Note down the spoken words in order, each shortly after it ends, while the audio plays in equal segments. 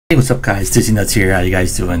Hey, what's up guys, Dizzy Nuts here. How you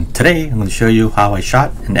guys doing? Today I'm going to show you how I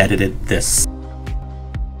shot and edited this.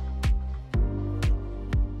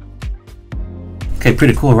 Okay,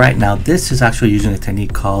 pretty cool, right? Now this is actually using a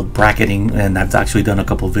technique called bracketing, and I've actually done a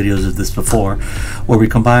couple of videos of this before where we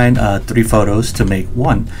combine 3 photos to make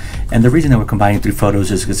one. And the reason that we're combining 3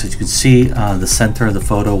 photos is because, as you can see, the center of the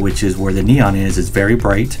photo, which is where the neon is very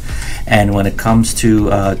bright. And when it comes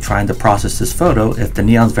to trying to process this photo, if the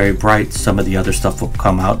neon's very bright, some of the other stuff will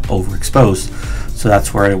come out overexposed. So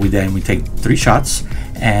that's where we take 3 shots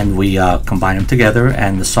and we combine them together,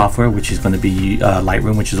 and the software, which is going to be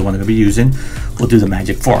Lightroom, which is the one that we're going to be using, will do the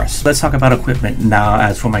magic for us. Let's talk about equipment. Now,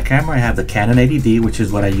 as for my camera, I have the Canon 80D, which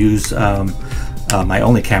is what I use, my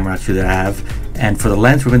only camera actually that I have. And for the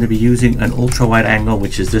lens, we're going to be using an ultra wide angle,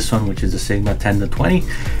 which is this one, which is the Sigma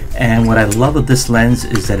 10-20. And what I love of this lens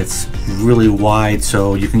is that it's really wide,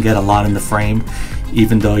 so you can get a lot in the frame,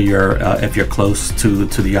 even though you're if you're close to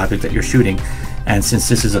the object that you're shooting. And since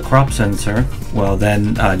this is a crop sensor, well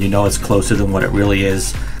then you know it's closer than what it really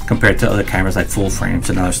is compared to other cameras like full frames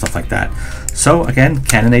and other stuff like that. So again,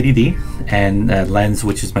 Canon 80D and lens,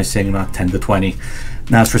 which is my Sigma 10-20.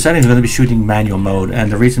 Now as for settings, I'm going to be shooting manual mode,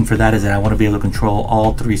 and the reason for that is that I want to be able to control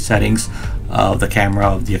all 3 settings of the camera,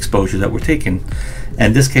 of the exposure that we're taking. And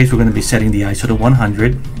in this case, we're going to be setting the ISO to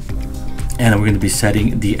 100, and we're going to be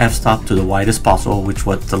setting the f-stop to the widest possible, which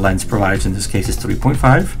what the lens provides in this case is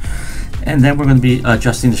 3.5. And then we're going to be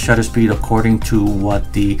adjusting the shutter speed according to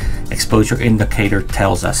what the exposure indicator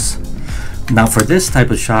tells us. Now for this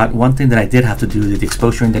type of shot, one thing that I did have to do, the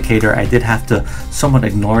exposure indicator, I did have to somewhat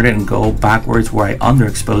ignore it and go backwards where I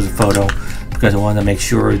underexposed the photo, because I wanted to make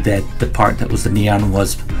sure that the part that was the neon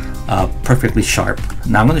was perfectly sharp.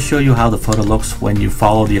 Now I'm going to show you how the photo looks when you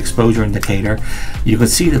follow the exposure indicator. You can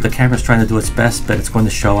see that the camera is trying to do its best, but it's going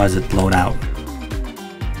to show as it's blown out.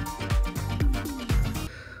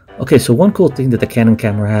 Okay, so one cool thing that the Canon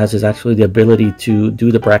camera has is actually the ability to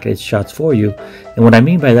do the bracketed shots for you. And what I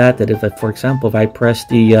mean by that, if for example, if I press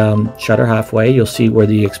the shutter halfway, you'll see where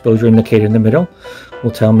the exposure indicator in the middle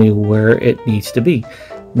will tell me where it needs to be.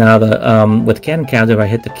 Now with Canon camera, if I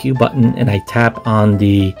hit the Q button and I tap on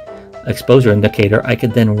the exposure indicator, I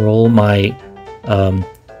could then roll my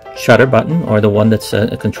shutter button, or the one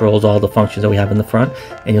that controls all the functions that we have in the front,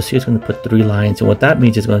 and you'll see it's going to put 3 lines. And what that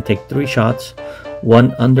means is it's going to take 3 shots,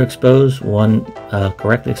 one underexposed, one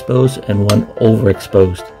correctly exposed, and one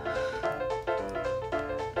overexposed.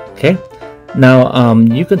 Okay, now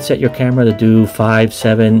you can set your camera to do 5,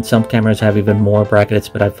 7. Some cameras have even more brackets,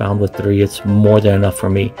 but I found with 3 it's more than enough for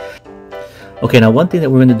me. Okay, now one thing that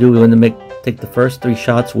we're going to do, we're going to take the first 3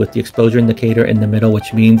 shots with the exposure indicator in the middle,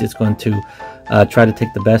 which means it's going to try to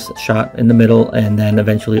take the best shot in the middle and then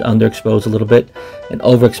eventually underexpose a little bit and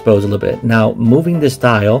overexpose a little bit. Now moving this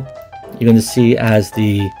dial, you're going to see as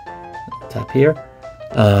the tap here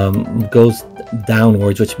goes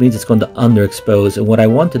downwards, which means it's going to underexpose. And what I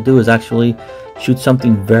want to do is actually shoot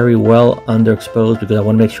something very well underexposed, because I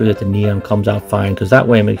want to make sure that the neon comes out fine, because that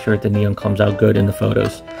way I make sure that the neon comes out good in the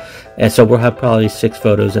photos. And so we'll have probably 6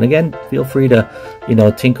 photos. And again, feel free to, you know,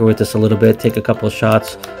 tinker with this a little bit, take a couple of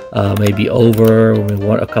shots, maybe over, or maybe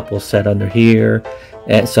a couple set under here.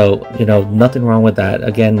 And so, you know, nothing wrong with that.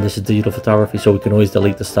 Again, this is digital photography, so we can always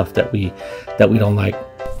delete the stuff that we don't like.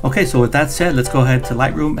 Okay, so with that said, let's go ahead to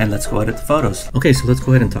Lightroom and let's go edit the photos. Okay, so let's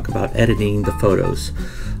go ahead and talk about editing the photos.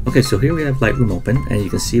 Okay, so here we have Lightroom open, and you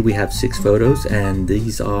can see we have 6 photos, and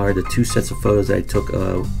these are the 2 sets of photos that I took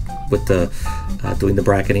with the doing the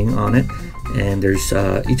bracketing on it. And there's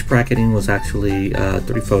each bracketing was actually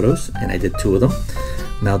 3 photos, and I did 2 of them.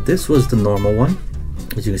 Now this was the normal one.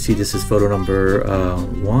 As you can see, this is photo number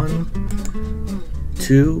 1,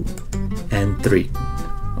 2, and 3.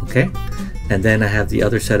 Okay, and then I have the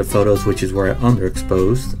other set of photos, which is where I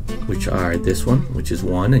underexposed, which are this one, which is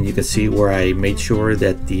 1, and you can see where I made sure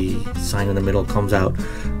that the sign in the middle comes out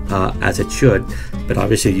as it should, but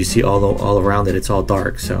obviously you see all around it, it's all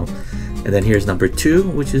dark. So, and then here's number 2,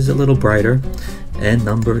 which is a little brighter, and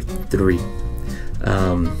number 3.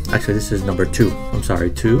 Actually, this is number 2. I'm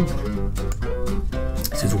sorry, 2.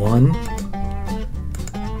 This is 1,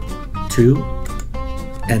 2,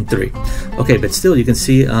 and 3. Okay, but still you can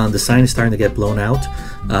see the sign is starting to get blown out,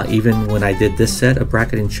 even when I did this set of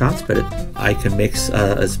bracketing shots, but I can mix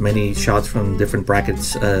as many shots from different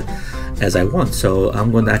brackets as I want. So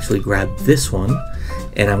I'm going to actually grab this one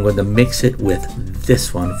and I'm going to mix it with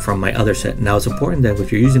this one from my other set. Now it's important that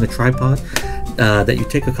if you're using a tripod, that you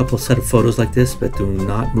take a couple of set of photos like this, but do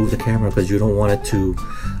not move the camera, because you don't want it to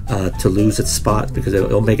lose its spot, because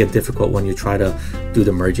it'll make it difficult when you try to do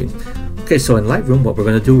the merging. Okay, so in Lightroom, what we're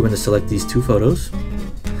going to do, we're going to select these 2 photos,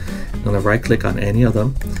 I'm going to right click on any of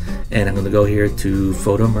them, and I'm going to go here to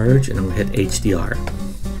photo merge, and I'm going to hit HDR,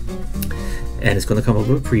 and it's going to come up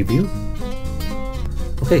with a preview.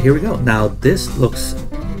 Okay, here we go. Now this looks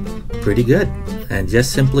pretty good, and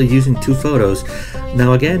just simply using 2 photos.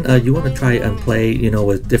 Now again, you want to try and play, you know,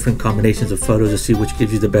 with different combinations of photos to see which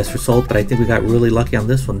gives you the best result, but I think we got really lucky on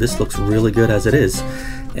this one. This looks really good as it is,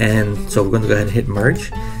 and so we're going to go ahead and hit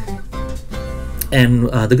merge. And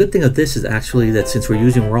the good thing of this is actually that since we're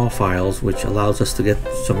using raw files, which allows us to get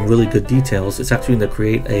some really good details, it's actually going to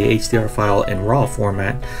create a HDR file in raw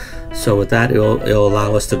format. So with that, it'll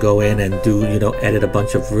allow us to go in and do, you know, edit a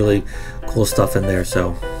bunch of really cool stuff in there.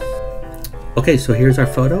 So okay, so here's our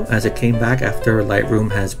photo as it came back after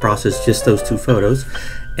Lightroom has processed just those 2 photos.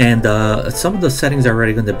 And some of the settings are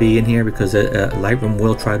already going to be in here because Lightroom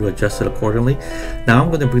will try to adjust it accordingly. Now I'm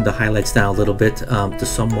going to bring the highlights down a little bit to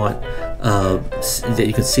somewhat, that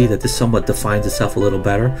you can see that this somewhat defines itself a little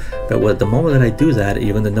better. But the moment that I do that,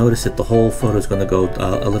 you're going to notice that the whole photo is going to go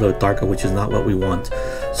a little darker, which is not what we want.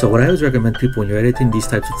 So what I always recommend people when you're editing these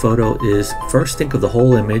types of photo is first think of the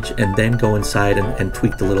whole image and then go inside and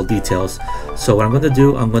tweak the little details. So what I'm going to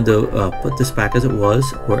do, I'm going to put this back as it was,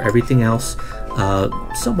 where everything else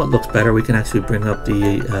somewhat looks better. We can actually bring up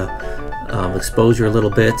the exposure a little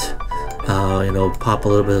bit, you know, pop a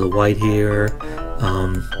little bit of the white here,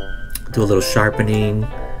 do a little sharpening.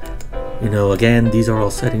 You know, again, these are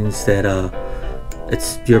all settings that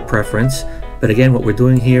it's your preference. But again, what we're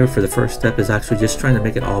doing here for the first step is actually just trying to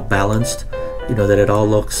make it all balanced, you know, that it all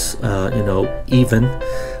looks, you know, even.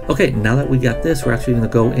 Okay, now that we got this, we're actually going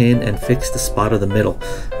to go in and fix the spot of the middle,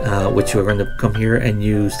 which we're going to come here and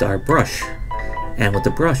use our brush. And with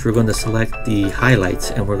the brush, we're going to select the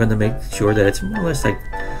highlights, and we're going to make sure that it's more or less like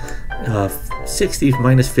 60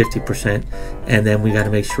 minus 50%. And then we got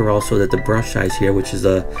to make sure also that the brush size here, which is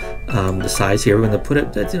the size here, we're going to put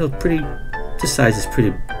it, that's, you know, pretty, this size is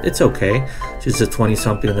pretty, it's okay. Just a 20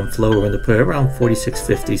 something, and then flow, we're going to put it around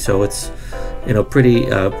 4650. So it's, you know, pretty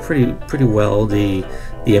well the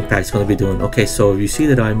impact is going to be doing. Okay, so if you see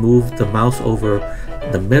that I move the mouse over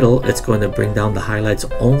the middle, it's going to bring down the highlights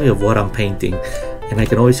only of what I'm painting, and I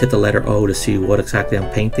can always hit the letter O to see what exactly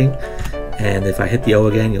I'm painting. And if I hit the O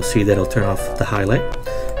again, you'll see that it'll turn off the highlight,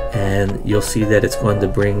 and you'll see that it's going to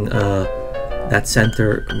bring that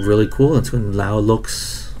center really cool. It's going to now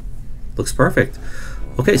looks perfect.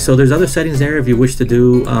 Okay, so there's other settings there if you wish to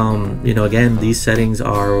do, you know, again, these settings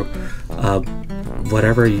are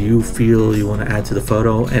whatever you feel you want to add to the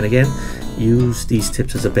photo. And again, use these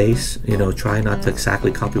tips as a base. You know, try not to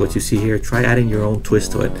exactly copy what you see here. Try adding your own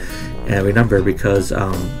twist to it. And remember, because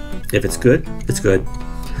if it's good, it's good.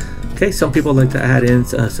 Okay, some people like to add in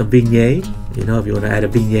some vignette. You know, if you want to add a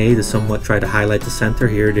vignette to somewhat try to highlight the center,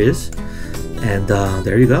 here it is. And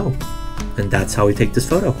there you go. And that's how we take this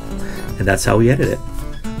photo. And that's how we edit it.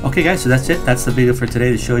 Okay guys, so that's it. That's the video for today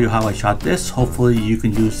to show you how I shot this. Hopefully you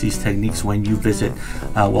can use these techniques when you visit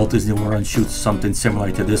Walt Disney World and shoot something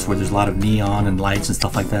similar to this, where there's a lot of neon and lights and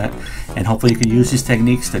stuff like that. And hopefully you can use these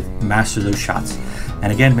techniques to master those shots.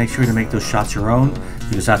 And again, make sure to make those shots your own,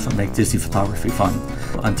 because that's what makes Disney photography fun.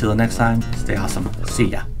 Until the next time, stay awesome. See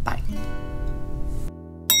ya.